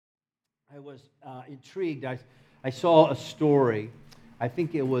I was intrigued. I saw a story. I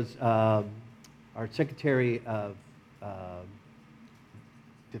think it was our Secretary of um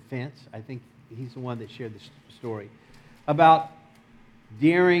Defense. I think he's the one that shared this story about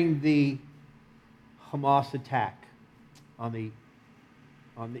during the Hamas attack on the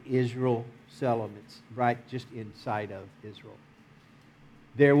Israel settlements, right just inside of Israel.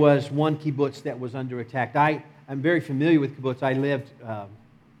 There was one kibbutz that was under attack. I'm very familiar with kibbutz. I lived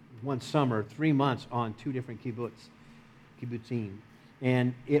one summer, 3 months on two different kibbutzim.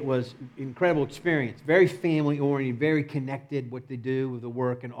 And it was an incredible experience. Very family-oriented, very connected, what they do with the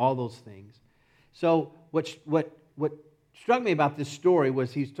work and all those things. So what struck me about this story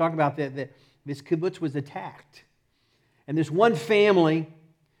was he's talking about that this kibbutz was attacked. And this one family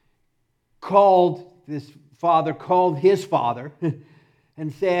this father called his father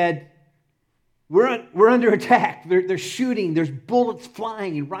and said, we're under attack. They're shooting. There's bullets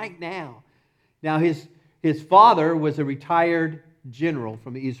flying right now. Now, his father was a retired general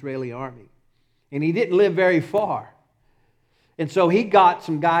from the Israeli army, and he didn't live very far. And so he got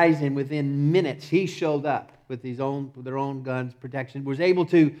some guys, and within minutes, he showed up with their own guns, protection, was able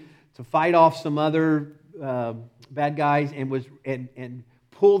to fight off some other bad guys, and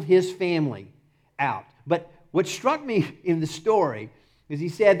pulled his family out. But what struck me in the story is he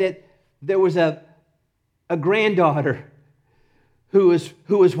said that there was a granddaughter who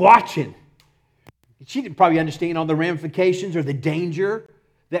was watching. She didn't probably understand all the ramifications or the danger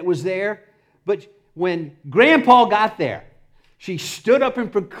that was there. But when Grandpa got there, she stood up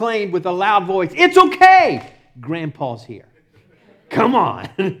and proclaimed with a loud voice, "It's okay! Grandpa's here. Come on.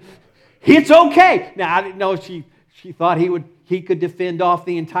 It's okay." Now, I didn't know if she thought he could defend off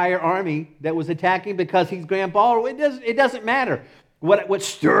the entire army that was attacking because he's Grandpa. It doesn't matter. What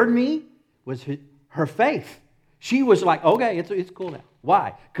stirred me was her faith. She was like, okay, it's cool now.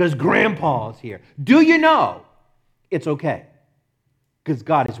 Why? Because Grandpa's here. Do you know it's okay? Because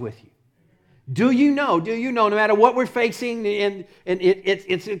God is with you. Do you know, no matter what we're facing, and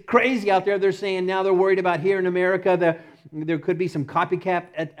it's crazy out there, they're saying now they're worried about here in America, there could be some copycat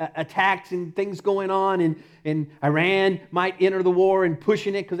attacks and things going on, and Iran might enter the war and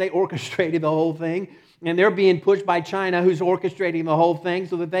pushing it because they orchestrated the whole thing. And they're being pushed by China, who's orchestrating the whole thing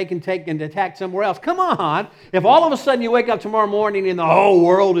so that they can take and attack somewhere else. Come on. If all of a sudden you wake up tomorrow morning and the whole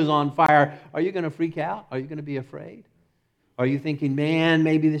world is on fire, are you going to freak out? Are you going to be afraid? Are you thinking, man,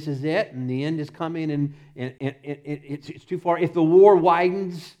 maybe this is it and the end is coming and it's too far? If the war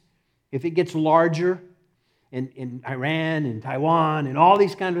widens, if it gets larger in Iran and Taiwan and all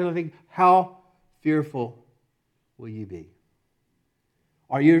these kinds of things, how fearful will you be?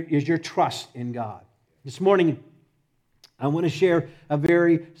 Is your trust in God? This morning, I want to share a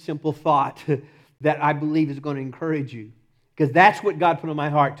very simple thought that I believe is going to encourage you. Because that's what God put on my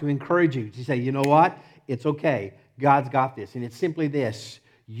heart, to encourage you. To say, you know what? It's okay. God's got this. And it's simply this.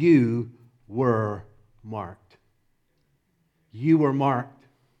 You were marked. You were marked.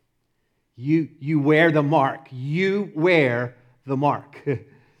 You wear the mark. You wear the mark.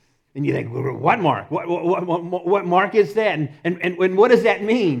 And you think, what mark? What mark is that? And what does that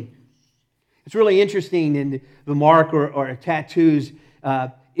mean? It's really interesting in the mark or tattoos.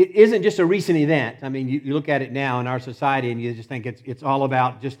 It isn't just a recent event. I mean, you look at it now in our society and you just think it's all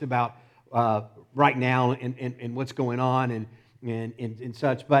about just about right now and what's going on and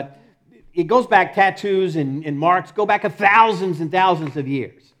such. But it goes back, tattoos and marks go back thousands and thousands of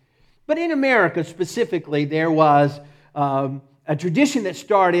years. But in America specifically, there was a tradition that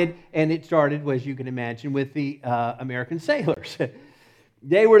started, and it started, as you can imagine, with the American sailors.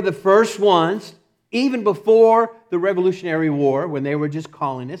 They were the first ones, even before the Revolutionary War, when they were just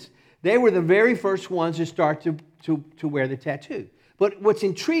colonists. They were the very first ones to start to wear the tattoo. But what's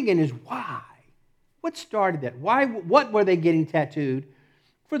intriguing is why? What started that? Why? What were they getting tattooed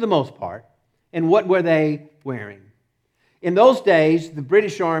for the most part? And what were they wearing? In those days, the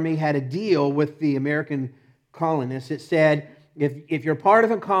British Army had a deal with the American colonists. It said, if you're part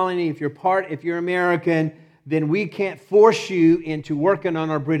of a colony, if you're American, then we can't force you into working on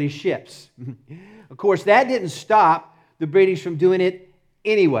our British ships. Of course, that didn't stop the British from doing it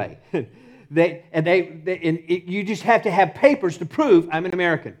anyway. You just have to have papers to prove I'm an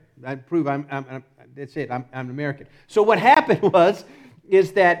American. That's it. I'm an American. So what happened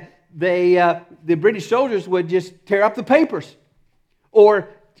is that the British soldiers would just tear up the papers. Or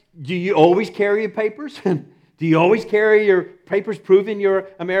do you always carry your papers? Do you always carry your papers proving you're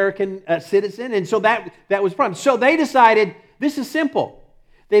American citizen? And so that was a problem. So they decided, this is simple.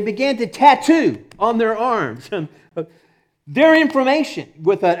 They began to tattoo on their arms their information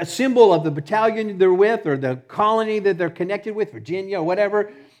with a symbol of the battalion they're with or the colony that they're connected with, Virginia or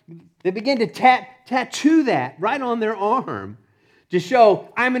whatever. They begin to tattoo that right on their arm to show,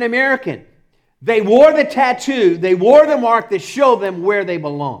 I'm an American. They wore the tattoo. They wore the mark that showed them where they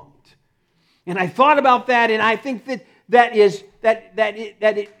belonged. And I thought about that, and I think that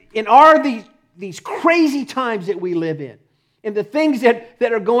in these crazy times that we live in, and the things that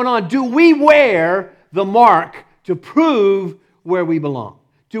are going on, do we wear the mark to prove where we belong?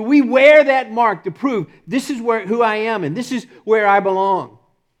 Do we wear that mark to prove this is who I am and this is where I belong?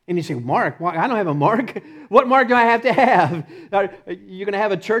 And you say, Mark, I don't have a mark. What mark do I have to have? Are you going to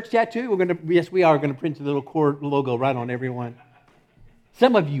have a church tattoo? Yes, we are going to print the little core logo right on everyone.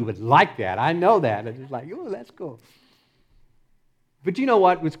 Some of you would like that. I know that. It's just like, oh, that's cool. But you know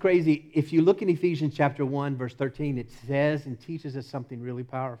what was crazy? If you look in Ephesians chapter 1, verse 13, it says and teaches us something really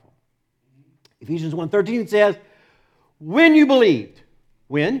powerful. Ephesians 1:13 says, when you believed.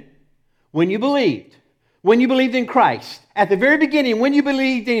 When? When you believed. When you believed in Christ. At the very beginning, when you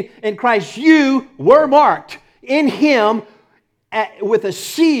believed in Christ, you were marked in Him with a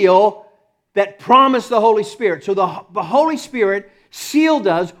seal that promised the Holy Spirit. So the Holy Spirit sealed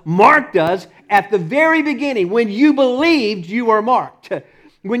us, marked us at the very beginning. When you believed, you were marked.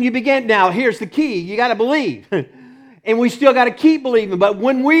 When you began, now here's the key, you got to believe. And we still got to keep believing. But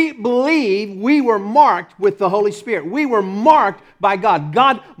when we believe, we were marked with the Holy Spirit. We were marked by God.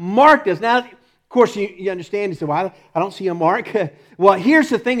 God marked us. Now, of course, you understand. You say, well, I don't see a mark. Well, here's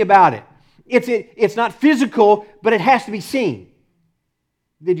the thing about it. It's not physical, but it has to be seen.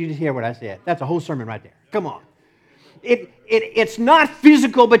 Did you just hear what I said? That's a whole sermon right there. Come on. It's not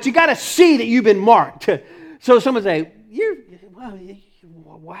physical, but you got to see that you've been marked. So someone say,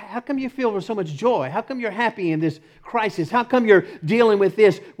 how come you feel with so much joy? How come you're happy in this crisis? How come you're dealing with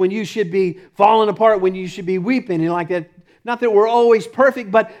this when you should be falling apart, when you should be weeping and like that? Not that we're always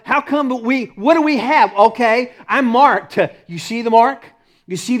perfect, but how come what do we have? Okay, I'm marked. You see the mark?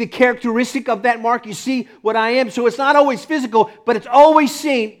 You see the characteristic of that mark? You see what I am? So it's not always physical, but it's always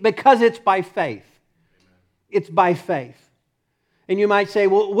seen because it's by faith. It's by faith. And you might say,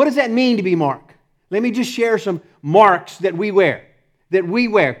 well, what does that mean to be marked? Let me just share some marks that we wear,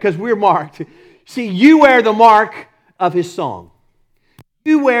 because we're marked. See, you wear the mark of His song.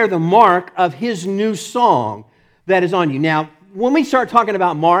 You wear the mark of His new song that is on you. Now, when we start talking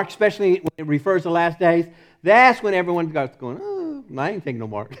about mark, especially when it refers to last days, that's when everyone goes going, oh, I ain't taking no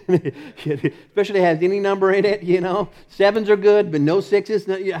mark. Especially if it has any number in it, you know. 7s are good, but no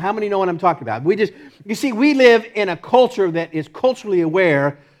 6s. How many know what I'm talking about? You see, we live in a culture that is culturally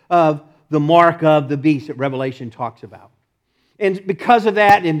aware of the mark of the beast that Revelation talks about. And because of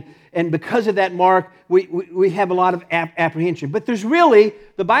that, and because of that mark, we have a lot of apprehension. But there's really,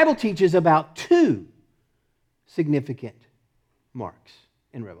 the Bible teaches about 2 significant marks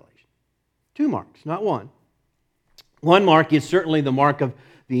in Revelation. 2 marks, not 1. One mark is certainly the mark of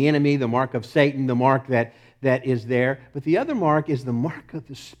the enemy, the mark of Satan, the mark that is there. But the other mark is the mark of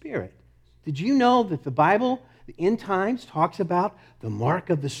the Spirit. Did you know that the Bible, the end times, talks about the mark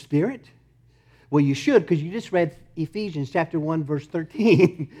of the Spirit? Well, you should, because you just read Ephesians chapter 1, verse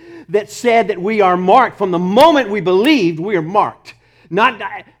 13, that said that we are marked. From the moment we believed, we are marked. Not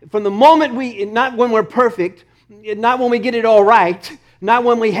from the moment not when we're perfect, not when we get it all right, not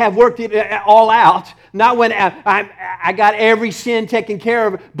when we have worked it all out, not when I got every sin taken care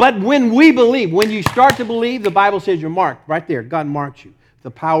of, but when we believe. When you start to believe, the Bible says you're marked. Right there, God marks you.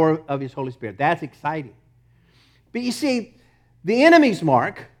 The power of His Holy Spirit. That's exciting. But you see, the enemy's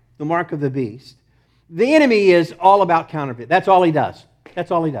mark, the mark of the beast, the enemy is all about counterfeit. That's all he does.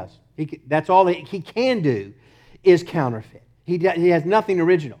 That's all he does. That's all he can do is counterfeit. He has nothing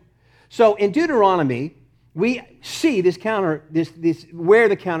original. So in Deuteronomy, we see this where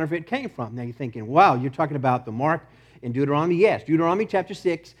the counterfeit came from. Now you're thinking, wow, you're talking about the mark in Deuteronomy? Yes, Deuteronomy chapter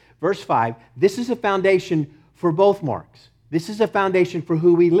 6, verse 5. This is a foundation for both marks. This is a foundation for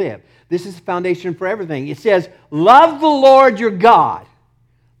who we live. This is a foundation for everything. It says, love the Lord your God.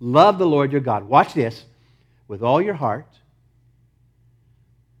 Love the Lord your God. Watch this. With all your heart,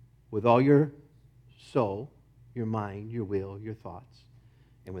 with all your soul, your mind, your will, your thoughts,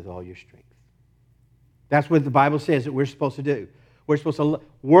 and with all your strength. That's what the Bible says that we're supposed to do. We're supposed to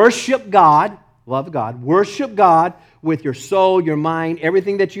worship God, love God, worship God with your soul, your mind,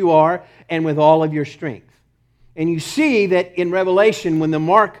 everything that you are, and with all of your strength. And you see that in Revelation, when the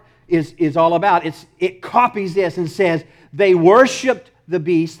mark is all about, it copies this and says, they worshiped the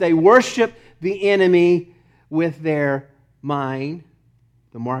beast, they worshiped the enemy with their mind.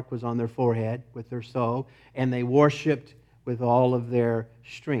 The mark was on their forehead with their soul, and they worshiped with all of their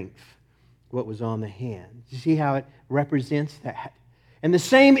strength what was on the hand. You see how it represents that? And the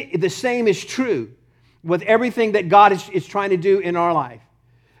same is true with everything that God is trying to do in our life.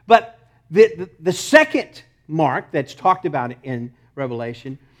 But the second mark that's talked about in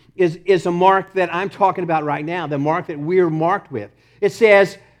Revelation is a mark that I'm talking about right now, the mark that we're marked with. It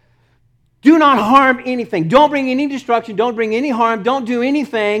says, do not harm anything. Don't bring any destruction. Don't bring any harm. Don't do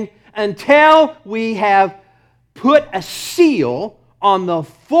anything until we have put a seal on the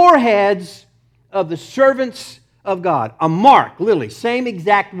foreheads of the servants of God. A mark, literally. Same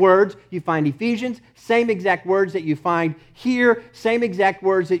exact words you find Ephesians, same exact words that you find here, same exact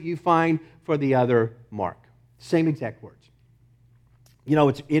words that you find for the other mark. Same exact words. You know,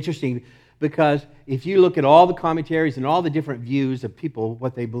 it's interesting because if you look at all the commentaries and all the different views of people,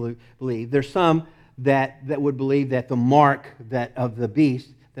 what they believe, there's some that would believe that the mark of the beast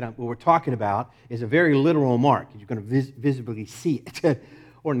that we're talking about is a very literal mark. You're going to visibly see it.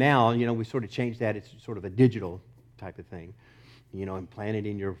 Or now, you know, we sort of changed that. It's sort of a digital type of thing, you know, implanted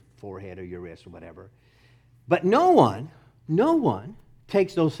in your forehead or your wrist or whatever. But no one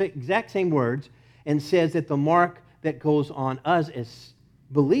takes those exact same words and says that the mark that goes on us as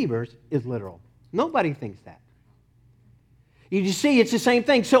believers is literal. Nobody thinks that. You see, it's the same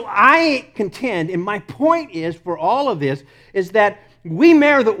thing. So I contend, and my point is for all of this, is that we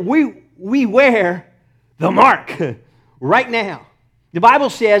wear the mark right now. The Bible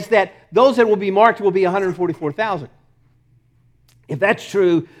says that those that will be marked will be 144,000. If that's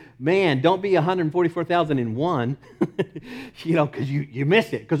true, man, don't be 144,001, you know, because you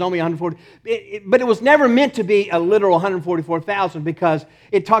missed it, because only 140. But it was never meant to be a literal 144,000 because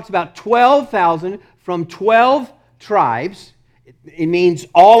it talks about 12,000 from 12 tribes. It means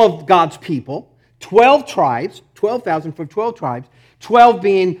all of God's people. 12 tribes, 12,000 from 12 tribes. 12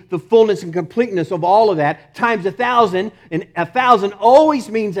 being the fullness and completeness of all of that, times 1,000, and 1,000 always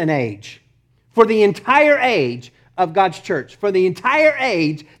means an age. For the entire age of God's church, for the entire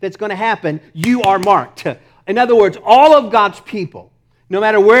age that's going to happen, you are marked. In other words, all of God's people, no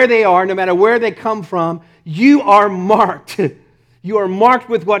matter where they are, no matter where they come from, you are marked. You are marked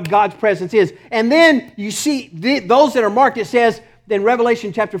with what God's presence is. And then you see those that are marked, it says, in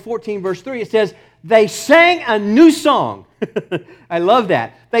Revelation chapter 14, verse 3, it says, they sang a new song. I love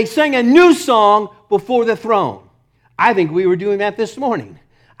that. They sang a new song before the throne. I think we were doing that this morning.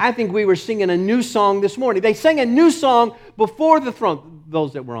 I think we were singing a new song this morning. They sang a new song before the throne.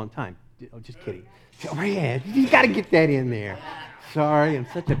 Those that were on time. Oh, just kidding. Oh, yeah, you got to get that in there. Sorry, I'm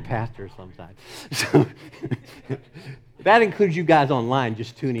such a pastor sometimes. So, that includes you guys online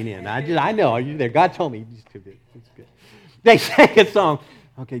just tuning in. I know, are you there? God told me. It's good. They sang a song.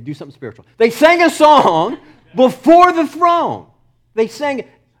 Okay, do something spiritual. They sang a song before the throne. They sang it.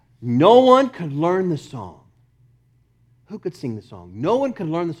 No one could learn the song. Who could sing the song? No one could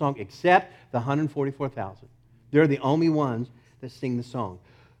learn the song except the 144,000. They're the only ones that sing the song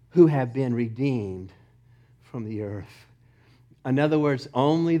who have been redeemed from the earth. In other words,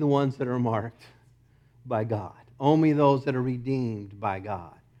 only the ones that are marked by God, only those that are redeemed by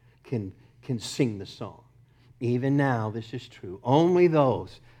God can sing the song. Even now, this is true. Only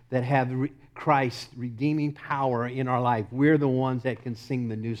those that have Christ's redeeming power in our life, we're the ones that can sing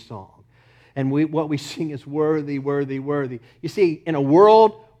the new song. And what we sing is worthy, worthy, worthy. You see, in a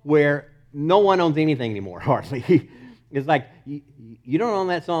world where no one owns anything anymore, hardly, it's like, you don't own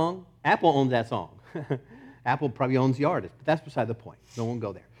that song. Apple owns that song. Apple probably owns the artist, but that's beside the point. Don't want to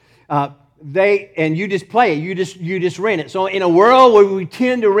go there. And you just play it. You just rent it. So in a world where we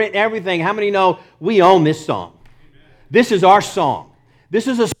tend to rent everything, how many know we own this song? This is our song. This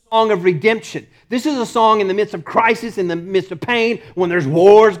is a song of redemption. This is a song in the midst of crisis, in the midst of pain, when there's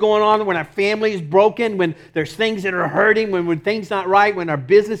wars going on, when our family is broken, when there's things that are hurting, when things not right, when our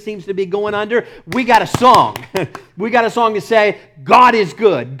business seems to be going under. We got a song. We got a song to say, God is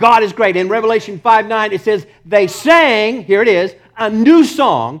good. God is great. In Revelation 5:9, it says, they sang, here it is, a new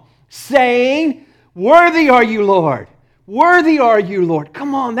song, saying, worthy are you, Lord. Worthy are you, Lord.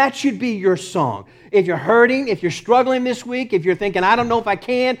 Come on, that should be your song. If you're hurting, if you're struggling this week, if you're thinking, I don't know if I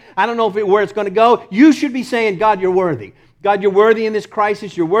can, I don't know where it's going to go, you should be saying, God, you're worthy. God, you're worthy in this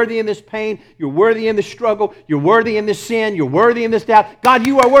crisis. You're worthy in this pain. You're worthy in this struggle. You're worthy in this sin. You're worthy in this doubt. God,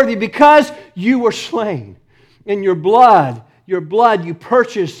 you are worthy because you were slain. In your blood you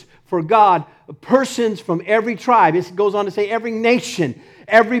purchased for God persons from every tribe. It goes on to say every nation,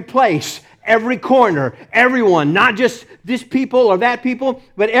 every place, every corner, everyone, not just this people or that people,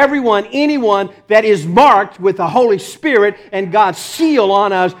 but everyone, anyone that is marked with the Holy Spirit and God's seal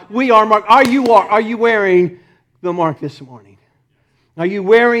on us, we are marked. Are you wearing the mark this morning? Are you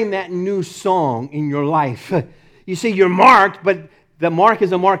wearing that new song in your life? You see, you're marked, but the mark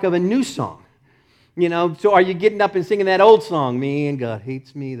is a mark of a new song. You know, so are you getting up and singing that old song, man, God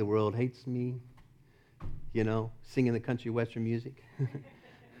hates me, the world hates me, you know, singing the country western music?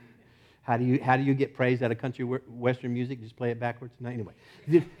 How do you get praise out of country western music? Just play it backwards? No, anyway.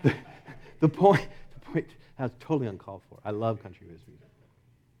 The point, that was totally uncalled for. I love country western music.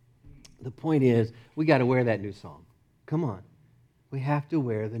 The point is, we got to wear that new song. Come on. We have to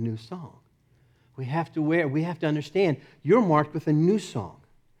wear the new song. We have to understand, you're marked with a new song.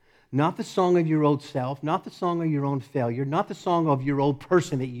 Not the song of your old self, not the song of your own failure, not the song of your old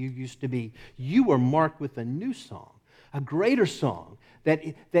person that you used to be. You are marked with a new song, a greater song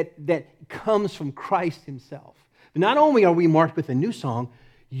that comes from Christ himself. But not only are we marked with a new song,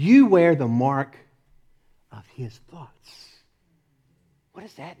 you wear the mark of his thoughts. What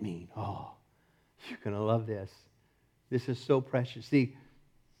does that mean? Oh, you're going to love this. This is so precious. See,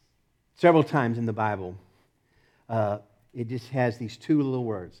 several times in the Bible, it just has these two little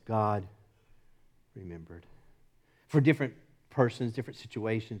words, God remembered. For different persons, different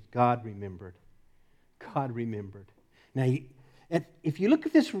situations, God remembered. God remembered. Now, if you look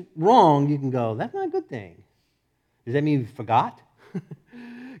at this wrong, you can go, that's not a good thing. Does that mean you forgot?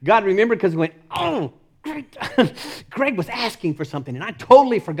 God remembered because he went, oh, Greg was asking for something, and I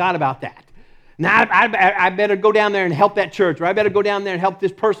totally forgot about that. Now, I better go down there and help that church, or I better go down there and help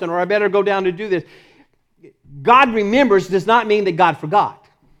this person, or I better go down to do this. God remembers does not mean that God forgot.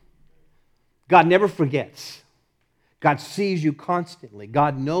 God never forgets. God sees you constantly.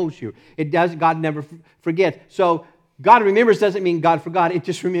 God knows you. God never forgets. So God remembers doesn't mean God forgot. It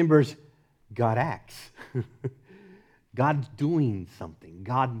just remembers God acts. God's doing something.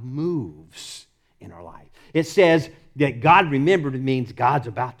 God moves in our life. It says that God remembered means God's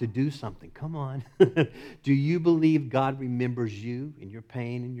about to do something. Come on. Do you believe God remembers you in your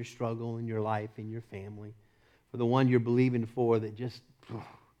pain, in your struggle, in your life, in your family? For the one you're believing for that you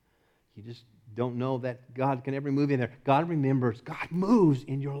just don't know that God can ever move in there. God remembers. God moves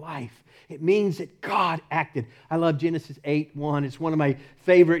in your life. It means that God acted. I love Genesis 8:1. It's one of my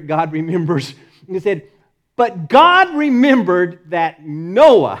favorite God remembers. It said, but God remembered that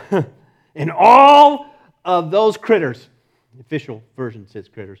Noah and all of those critters, the official version says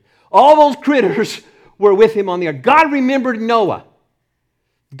critters, all those critters were with him on the ark. God remembered Noah.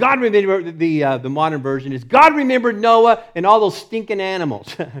 God remembered, the modern version is, God remembered Noah and all those stinking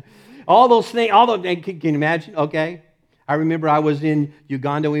animals. All those things, can you imagine? Okay. I remember I was in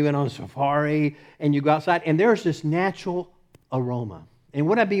Uganda, we went on a safari, and you go outside, and there's this natural aroma. And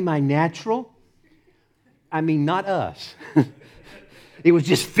would I be my natural? I mean, not us. It was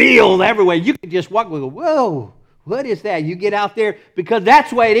just filled everywhere. You could just walk and go, whoa, what is that? You get out there, because that's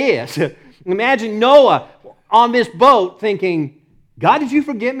the way it is. Imagine Noah on this boat thinking, God, did you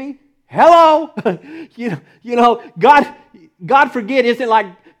forget me? Hello? you know, God forget isn't like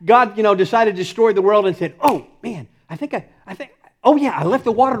God, decided to destroy the world and said, oh, man, oh, yeah, I left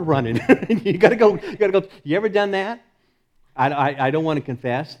the water running. You got to go. You ever done that? I don't want to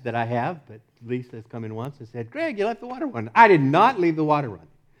confess that I have, but Lisa has come in once and said, Greg, you left the water running. I did not leave the water running.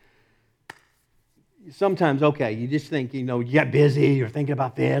 Sometimes, okay, you just think, you get busy, you're thinking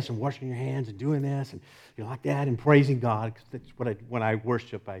about this and washing your hands and doing this and like that and praising God. That's when I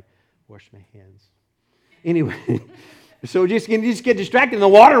worship, I wash my hands. Anyway, so you just get distracted and the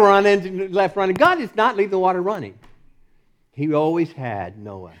water running, left running. God does not leave the water running. He always had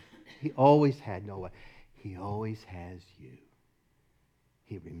Noah. He always had Noah. He always has you.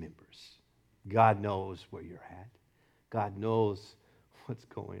 He remembers. God knows where you're at. God knows what's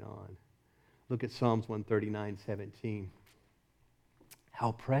going on. Look at Psalms 139:17.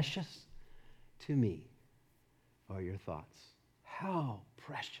 How precious to me are your thoughts. How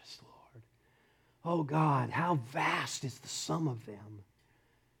precious, Lord. Oh God, how vast is the sum of them.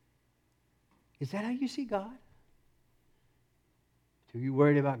 Is that how you see God? Are you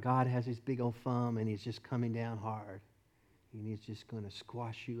worried about God has his big old thumb and he's just coming down hard and he's just going to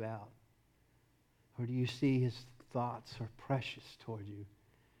squash you out? Or do you see his thoughts are precious toward you?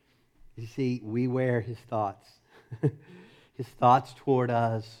 You see, we wear his thoughts. His thoughts toward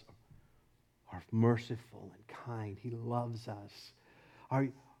us are merciful and kind. He loves us.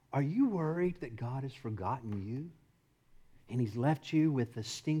 Are you worried that God has forgotten you and he's left you with a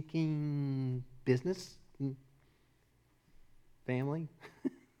stinking business? Family?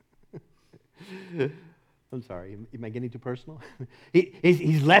 I'm sorry, am I getting too personal?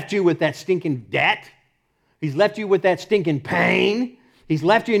 He's left you with that stinking debt. He's left you with that stinking pain. He's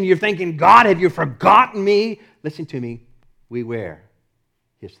left you and you're thinking, God, have you forgotten me? Listen to me. We wear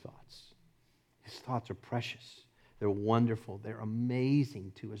his thoughts. His thoughts are precious. They're wonderful. They're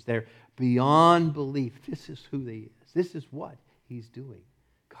amazing to us. They're beyond belief. This is who he is. This is what he's doing.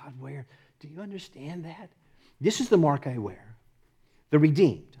 God, do you understand that? This is the mark I wear. The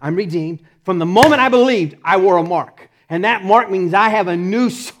redeemed. I'm redeemed. From the moment I believed, I wore a mark. And that mark means I have a new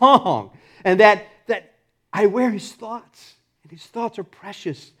song. And that I wear His thoughts. And His thoughts are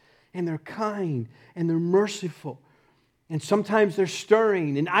precious, and they're kind, and they're merciful. And sometimes they're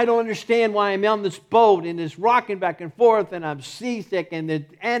stirring, and I don't understand why I'm on this boat, and it's rocking back and forth, and I'm seasick, and the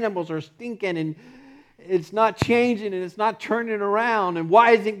animals are stinking, and it's not changing, and it's not turning around. And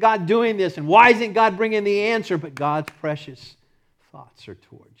why isn't God doing this? And why isn't God bringing the answer? But God's precious thoughts are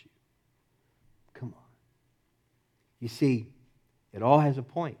towards you. Come on. You see, it all has a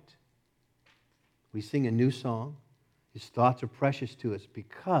point. We sing a new song. His thoughts are precious to us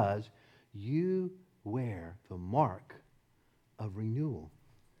because you wear the mark of renewal.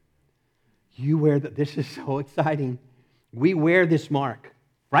 You wear that. This is so exciting. We wear this mark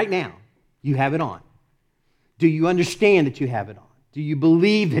right now. You have it on. Do you understand that you have it on? Do you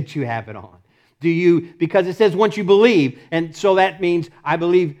believe that you have it on? Because it says once you believe, and so that means I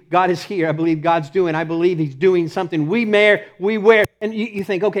believe God is here, I believe God's doing, I believe He's doing something. We wear, and you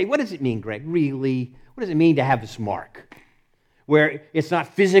think, okay, what does it mean, Greg? Really? What does it mean to have this mark? Where it's not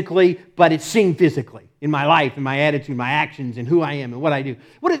physically, but it's seen physically in my life, in my attitude, my actions, and who I am and what I do.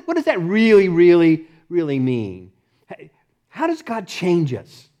 What does that really, really, really mean? How does God change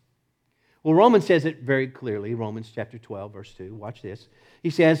us? Well, Romans says it very clearly. Romans chapter 12, verse 2. Watch this.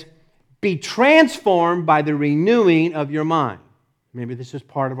 He says, be transformed by the renewing of your mind. Remember, this is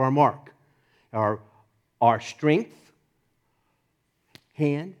part of our mark. Our strength,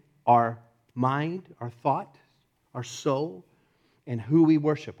 hand, our mind, our thought, our soul, and who we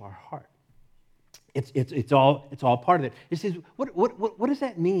worship, our heart. It's all part of it. It says, what does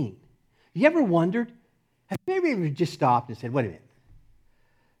that mean? You ever wondered? Have you ever just stopped and said, wait a minute,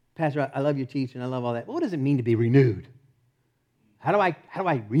 Pastor, I love your teaching, I love all that. But what does it mean to be renewed? How do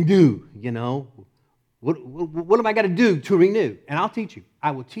I renew, you know? What have I got to do to renew? And I'll teach you.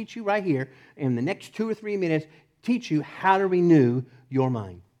 I will teach you right here in the next 2 or 3 minutes, teach you how to renew your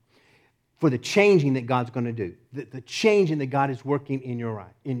mind for the changing that God's going to do, the changing that God is working in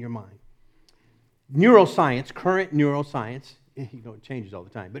your mind. Neuroscience, current neuroscience, you know, it changes all the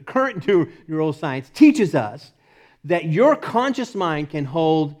time, but current neuroscience teaches us that your conscious mind can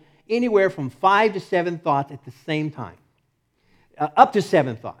hold anywhere from 5 to 7 thoughts at the same time. Up to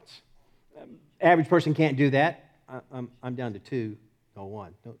 7 thoughts. Average person can't do that. I'm down to 2. No,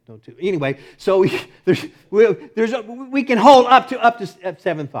 1. No 2. Anyway, so we can hold up to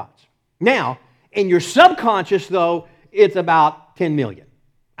 7 thoughts. Now, in your subconscious, though, it's about 10 million.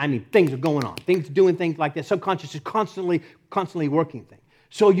 I mean, things are going on. Things doing things like that. Subconscious is constantly working things.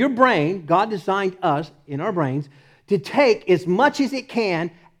 So your brain, God designed us in our brains to take as much as it can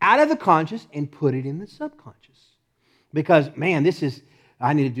out of the conscious and put it in the subconscious. Because, man,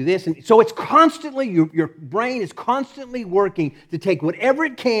 I need to do this. And so it's constantly, your brain is constantly working to take whatever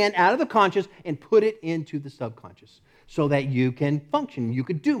it can out of the conscious and put it into the subconscious so that you can function, you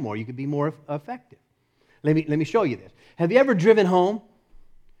could do more, you could be more effective. Let me show you this. Have you ever driven home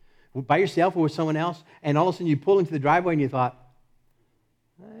by yourself or with someone else, and all of a sudden you pull into the driveway and you thought,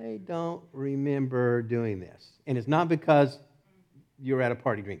 I don't remember doing this. And it's not because you were at a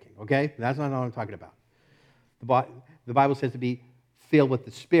party drinking, okay? That's not what I'm talking about. The Bible says to be filled with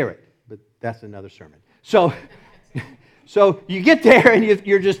the Spirit, but that's another sermon. So you get there and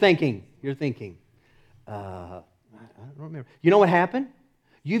you're just thinking, I don't remember. You know what happened?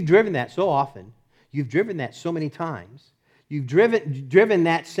 You've driven that so often. You've driven that so many times. You've driven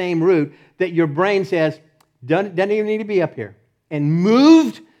that same route that your brain says, doesn't even need to be up here. And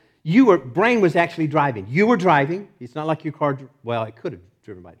moved, brain was actually driving. You were driving. It's not like your car, well, it could have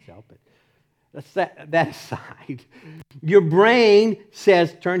driven by itself, but let's set that aside. Your brain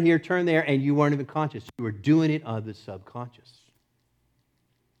says, turn here, turn there, and you weren't even conscious. You were doing it on the subconscious.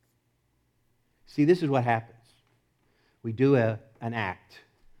 See, this is what happens. We do an act.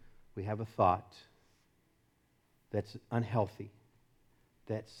 We have a thought that's unhealthy,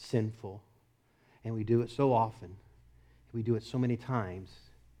 that's sinful, and we do it so often. We do it so many times.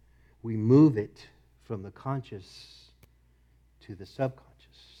 We move it from the conscious to the subconscious.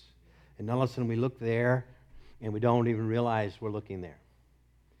 And all of a sudden we look there and we don't even realize we're looking there.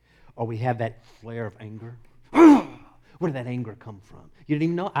 Or we have that flare of anger. Where did that anger come from? You didn't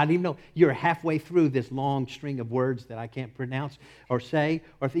even know? I didn't even know. You're halfway through this long string of words that I can't pronounce or say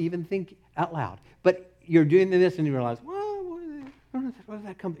or even think out loud. But you're doing this and you realize, well, where did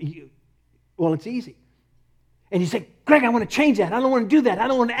that come from? Well, it's easy. And you say, Greg, I want to change that. I don't want to do that. I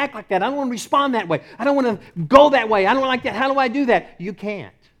don't want to act like that. I don't want to respond that way. I don't want to go that way. I don't like that. How do I do that? You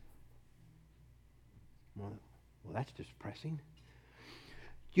can't. Well, that's just depressing.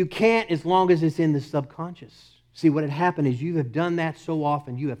 You can't as long as it's in the subconscious. See, what had happened is you have done that so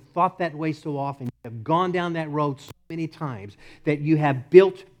often, you have thought that way so often, you have gone down that road so many times that you have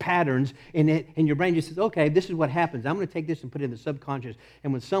built patterns in it, and your brain just says, okay, this is what happens. I'm going to take this and put it in the subconscious,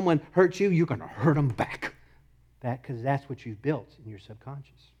 and when someone hurts you, you're going to hurt them back. Because that's what you've built in your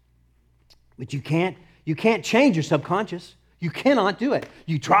subconscious. But you can't change your subconscious. You cannot do it.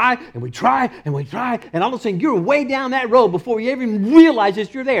 You try, and we try, and we try, and all of a sudden you're way down that road before you even realize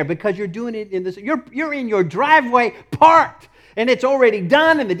that you're there because you're doing it in this. You're in your driveway parked, and it's already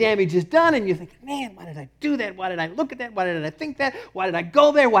done, and the damage is done, and you think, man, why did I do that? Why did I look at that? Why did I think that? Why did I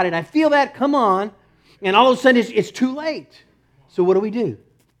go there? Why did I feel that? Come on. And all of a sudden it's too late. So what do?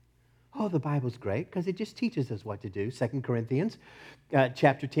 Oh, the Bible's great because it just teaches us what to do. 2 Corinthians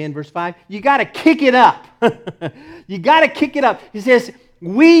chapter 10, verse 5. You got to kick it up. You got to kick it up. He says,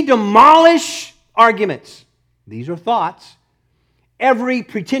 we demolish arguments. These are thoughts. Every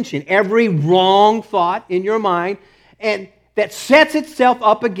pretension, every wrong thought in your mind, and that sets itself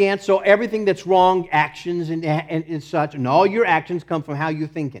up against, so everything that's wrong, actions and such, and all your actions come from how you're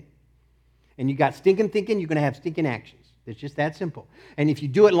thinking. And you got stinking thinking, you're going to have stinking actions. It's just that simple. And if you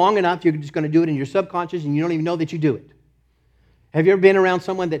do it long enough, you're just going to do it in your subconscious and you don't even know that you do it. Have you ever been around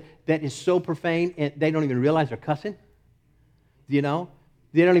someone that is so profane and they don't even realize they're cussing? You know?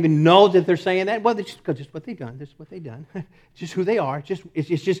 They don't even know that they're saying that. Well, it's just what they've done. This is what they've done. It's just who they are.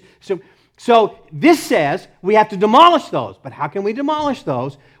 It's just so this says we have to demolish those. But how can we demolish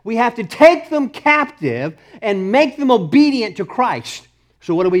those? We have to take them captive and make them obedient to Christ.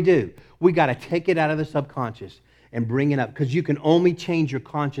 So what do? We got to take it out of the subconscious and bring it up, because you can only change your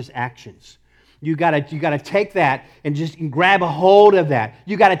conscious actions. You got to take that and just grab a hold of that.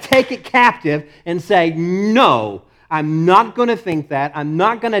 You got to take it captive and say, no, I'm not going to think that. I'm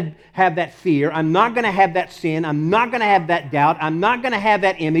not going to have that fear. I'm not going to have that sin. I'm not going to have that doubt. I'm not going to have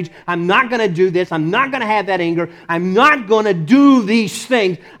that image. I'm not going to do this. I'm not going to have that anger. I'm not going to do these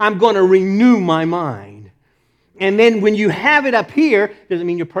things. I'm going to renew my mind. And then when you have it up here, doesn't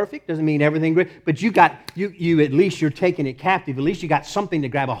mean you're perfect, doesn't mean everything great, but you at least you're taking it captive. At least you got something to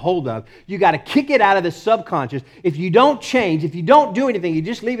grab a hold of. You got to kick it out of the subconscious. If you don't change, if you don't do anything, you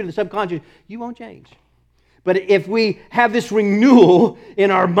just leave it in the subconscious, you won't change. But if we have this renewal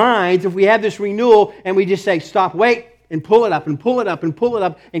in our minds, if we have this renewal and we just say, stop, wait, and pull it up and pull it up and pull it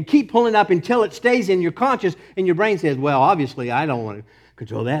up and keep pulling it up until it stays in your conscious, and your brain says, well, obviously I don't want to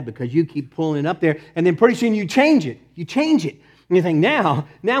control that because you keep pulling it up there, and then pretty soon you change it. You change it. And you think, now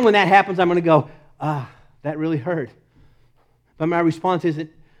when that happens, I'm going to go, that really hurt. But my response isn't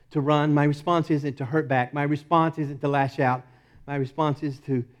to run. My response isn't to hurt back. My response isn't to lash out. My response is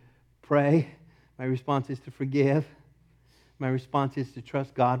to pray. My response is to forgive. My response is to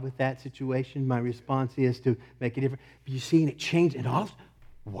trust God with that situation. My response is to make it different. But you see, and it changed. And all,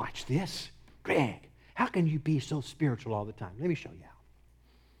 watch this. Greg, how can you be so spiritual all the time? Let me show you how.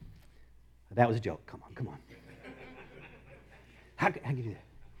 That was a joke. Come on. How can you do that?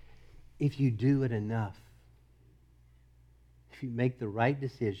 If you do it enough, if you make the right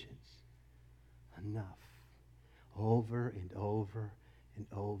decisions enough, over and over and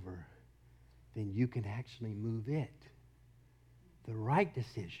over, then you can actually move it, the right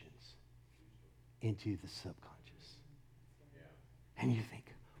decisions, into the subconscious. And you think,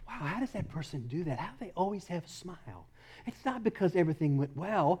 wow, how does that person do that? How do they always have a smile? It's not because everything went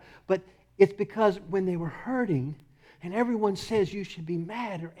well, but it's because when they were hurting and everyone says you should be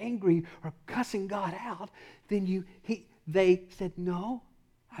mad or angry or cussing God out, then they said, no,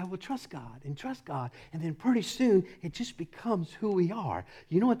 I will trust God and trust God. And then pretty soon it just becomes who we are.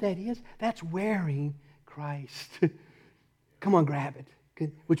 You know what that is? That's wearing Christ. Come on, grab it.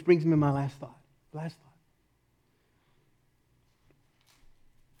 Good. Which brings me to my last thought.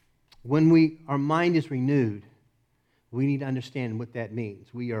 When our mind is renewed, we need to understand what that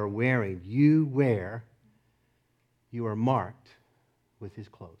means. We are wearing, you are marked with His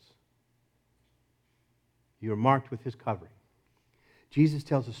clothes. You are marked with His covering. Jesus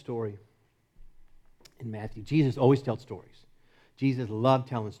tells a story in Matthew. Jesus always tells stories. Jesus loved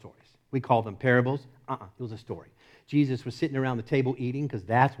telling stories. We call them parables. It was a story. Jesus was sitting around the table eating, because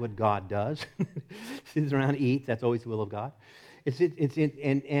that's what God does. Sits around and eats. That's always the will of God.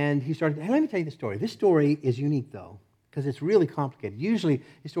 And he started, hey, let me tell you the story. This story is unique, though, because it's really complicated. Usually,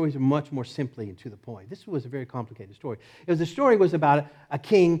 these stories are much more simply and to the point. This was a very complicated story. The story was about a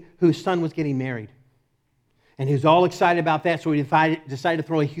king whose son was getting married. And he was all excited about that, so he decided to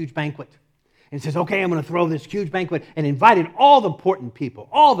throw a huge banquet. And he says, okay, I'm going to throw this huge banquet, and invited all the important people,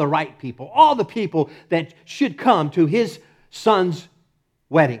 all the right people, all the people that should come to his son's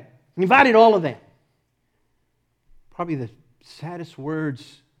wedding. He invited all of them. Probably the saddest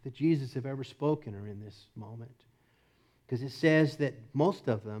words that Jesus have ever spoken are in this moment. Because it says that most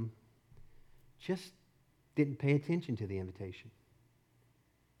of them just didn't pay attention to the invitation.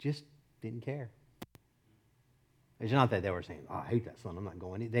 Just didn't care. It's not that they were saying, oh, I hate that son, I'm not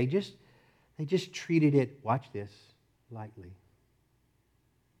going. They just treated it, watch this, lightly.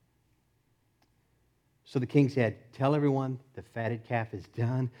 So the king said, tell everyone the fatted calf is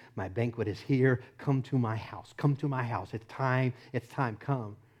done. My banquet is here. Come to my house. Come to my house. It's time. It's time.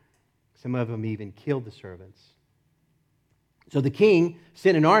 Come. Some of them even killed the servants. So the king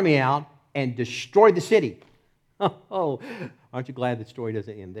sent an army out and destroyed the city. Oh, aren't you glad the story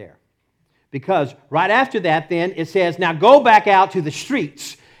doesn't end there? Because right after that, then, it says, now go back out to the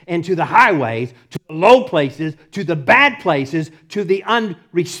streets and to the highways, to the low places, to the bad places, to the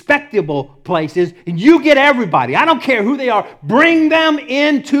unrespectable places, and you get everybody. I don't care who they are. Bring them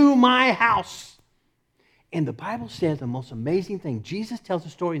into my house. And the Bible says the most amazing thing. Jesus tells a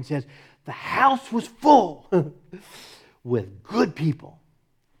story and says, the house was full with good people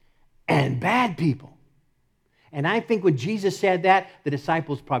and bad people. And I think when Jesus said that, the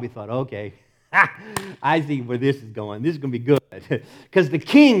disciples probably thought, okay, I see where this is going. This is going to be good. Because the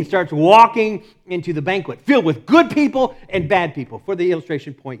king starts walking into the banquet filled with good people and bad people. For the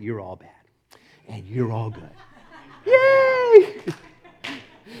illustration point, you're all bad. And you're all good. Yay!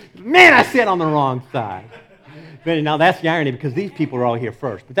 Man, I sat on the wrong side. But now that's the irony because these people are all here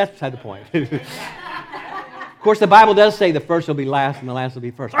first. But that's beside the point. Of course, the Bible does say the first will be last and the last will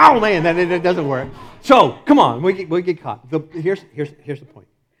be first. Oh, man, that doesn't work. So, come on, we get caught. Here's the point.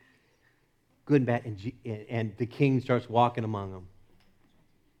 Good and bad, and the king starts walking among them.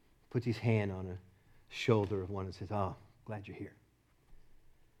 Puts his hand on the shoulder of one and says, oh, glad you're here.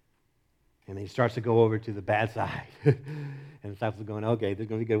 And then he starts to go over to the bad side. And the disciples are going, okay, they're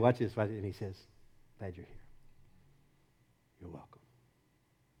going to be good. Watch this. And he says, glad you're here. You're welcome.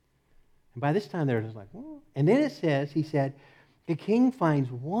 And by this time, they're just like, well. And then it says, he said, the king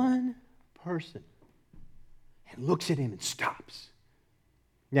finds one person and looks at him and stops.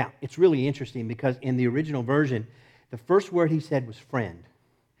 Now, it's really interesting because in the original version, the first word he said was friend.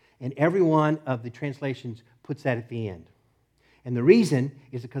 And every one of the translations puts that at the end. And the reason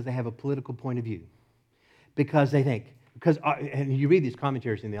is because they have a political point of view. Because they think, and you read these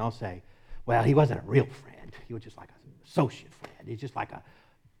commentaries and they all say, well, he wasn't a real friend. He was just like an associate friend. He's just like a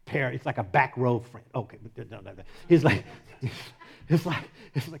parent. It's like a back row friend. Okay, no. He's like, it's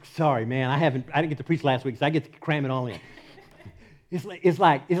like, sorry, man, I didn't get to preach last week, so I get to cram it all in. It's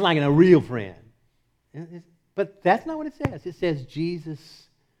like a real friend. But that's not what it says. It says Jesus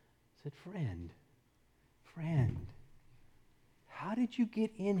said, friend, how did you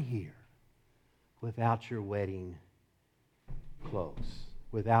get in here without your wedding clothes?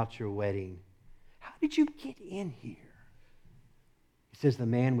 Without your wedding? How did you get in here? It says the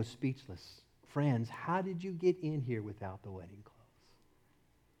man was speechless. Friends, how did you get in here without the wedding clothes?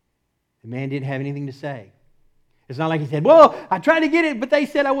 The man didn't have anything to say. It's not like he said, well, I tried to get it, but they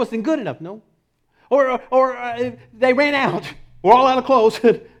said I wasn't good enough. No. Or they ran out. We're all out of clothes.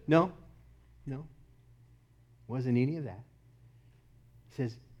 No. Wasn't any of that. He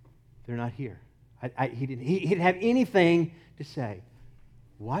says, they're not here. He didn't have anything to say.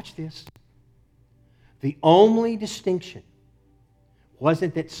 Watch this. The only distinction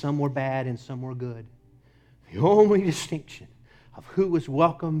wasn't that some were bad and some were good. The only distinction of who was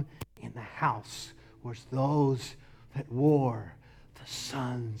welcome in the house was those that wore the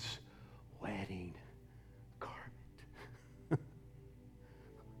son's wedding garment.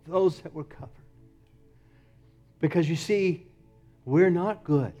 Those that were covered. Because you see, we're not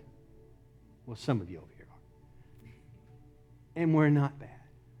good. Well, some of you over here are. And we're not bad.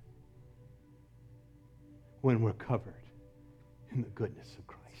 When we're covered in the goodness of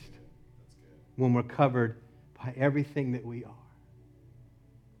Christ. When we're covered by everything that we are.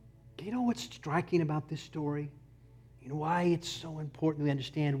 Do you know what's striking about this story? You know why it's so important we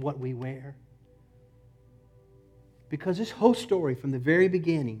understand what we wear? Because this whole story, from the very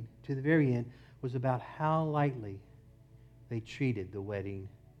beginning to the very end, was about how lightly they treated the wedding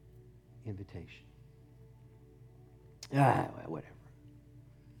invitation. Whatever.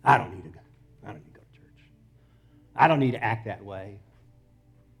 I don't need to go to church. I don't need to act that way.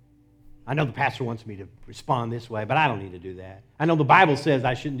 I know the pastor wants me to respond this way, but I don't need to do that. I know the Bible says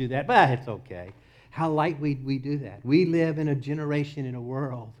I shouldn't do that, but it's okay. How light we do that. We live in a generation, in a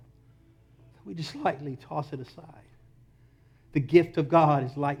world, we just lightly toss it aside. The gift of God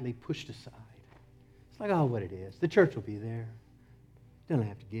is lightly pushed aside. It's like, oh, what it is. The church will be there. Don't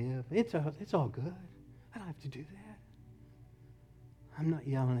have to give. It's all good. I don't have to do that. I'm not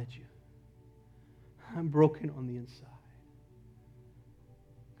yelling at you. I'm broken on the inside.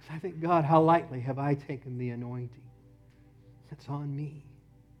 I think, God, how lightly have I taken the anointing that's on me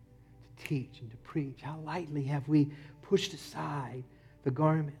to teach and to preach? How lightly have we pushed aside the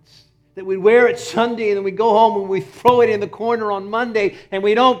garments that we wear it Sunday and then we go home and we throw it in the corner on Monday and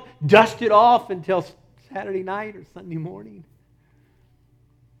we don't dust it off until Saturday night or Sunday morning?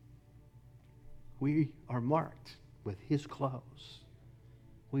 We are marked with His clothes.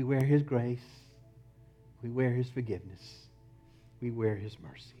 We wear His grace. We wear His forgiveness. We wear His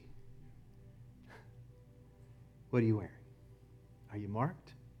mercy. What are you wearing? Are you marked?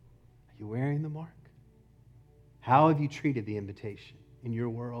 Are you wearing the mark? How have you treated the invitation in your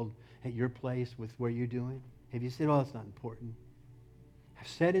world, at your place, with where you're doing? Have you said, oh, it's not important? I've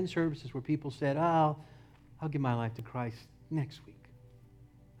said in services where people said, oh, I'll give my life to Christ next week.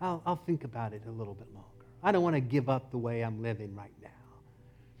 I'll think about it a little bit longer. I don't want to give up the way I'm living right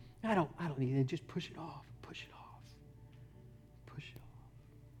now. I don't need to just push it off, push it off, push it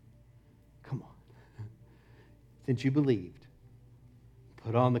off. Come on. Since you believed,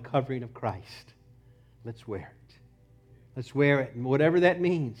 put on the covering of Christ. Let's wear it. Let's wear it, and whatever that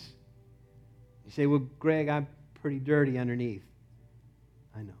means. You say, well, Greg, I'm pretty dirty underneath.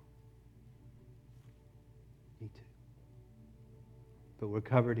 I know. Me too. But we're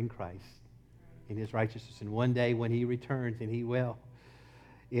covered in Christ, in His righteousness. And one day when He returns, and He will,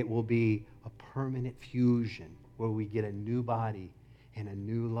 it will be a permanent fusion where we get a new body and a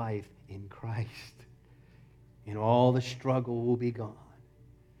new life in Christ. And all the struggle will be gone.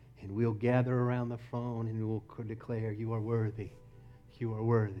 And we'll gather around the throne and we'll declare, you are worthy, you are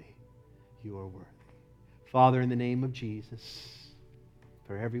worthy, you are worthy. Father, in the name of Jesus,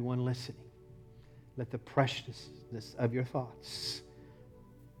 for everyone listening, let the preciousness of your thoughts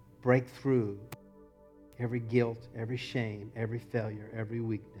break through every guilt, every shame, every failure, every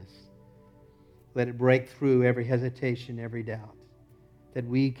weakness. Let it break through every hesitation, every doubt, that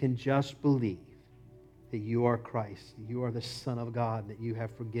we can just believe that you are Christ, that you are the Son of God, that you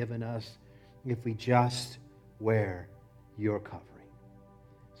have forgiven us if we just wear your covering.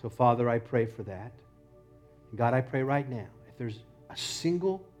 So, Father, I pray for that. God, I pray right now, if there's a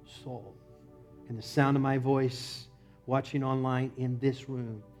single soul in the sound of my voice, watching online in this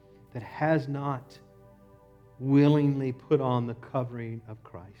room, that has not willingly put on the covering of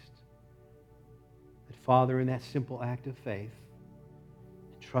Christ, that, Father, in that simple act of faith,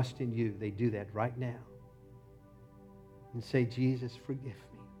 trust in you, they do that right now. And say, Jesus, forgive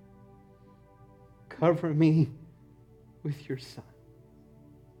me. Cover me with your Son.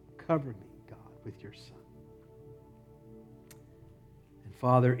 Cover me, God, with your Son. And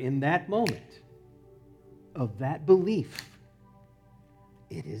Father, in that moment of that belief,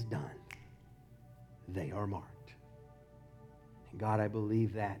 it is done. They are marked. And God, I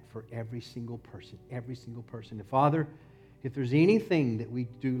believe that for every single person, every single person. And Father, if there's anything that we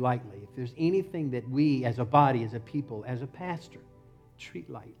do lightly, if there's anything that we as a body, as a people, as a pastor, treat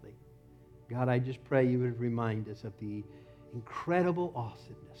lightly, God, I just pray you would remind us of the incredible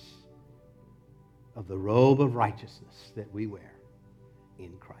awesomeness of the robe of righteousness that we wear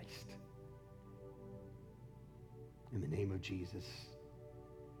in Christ. In the name of Jesus,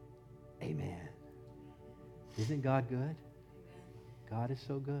 amen. Isn't God good? God is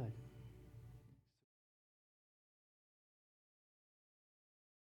so good.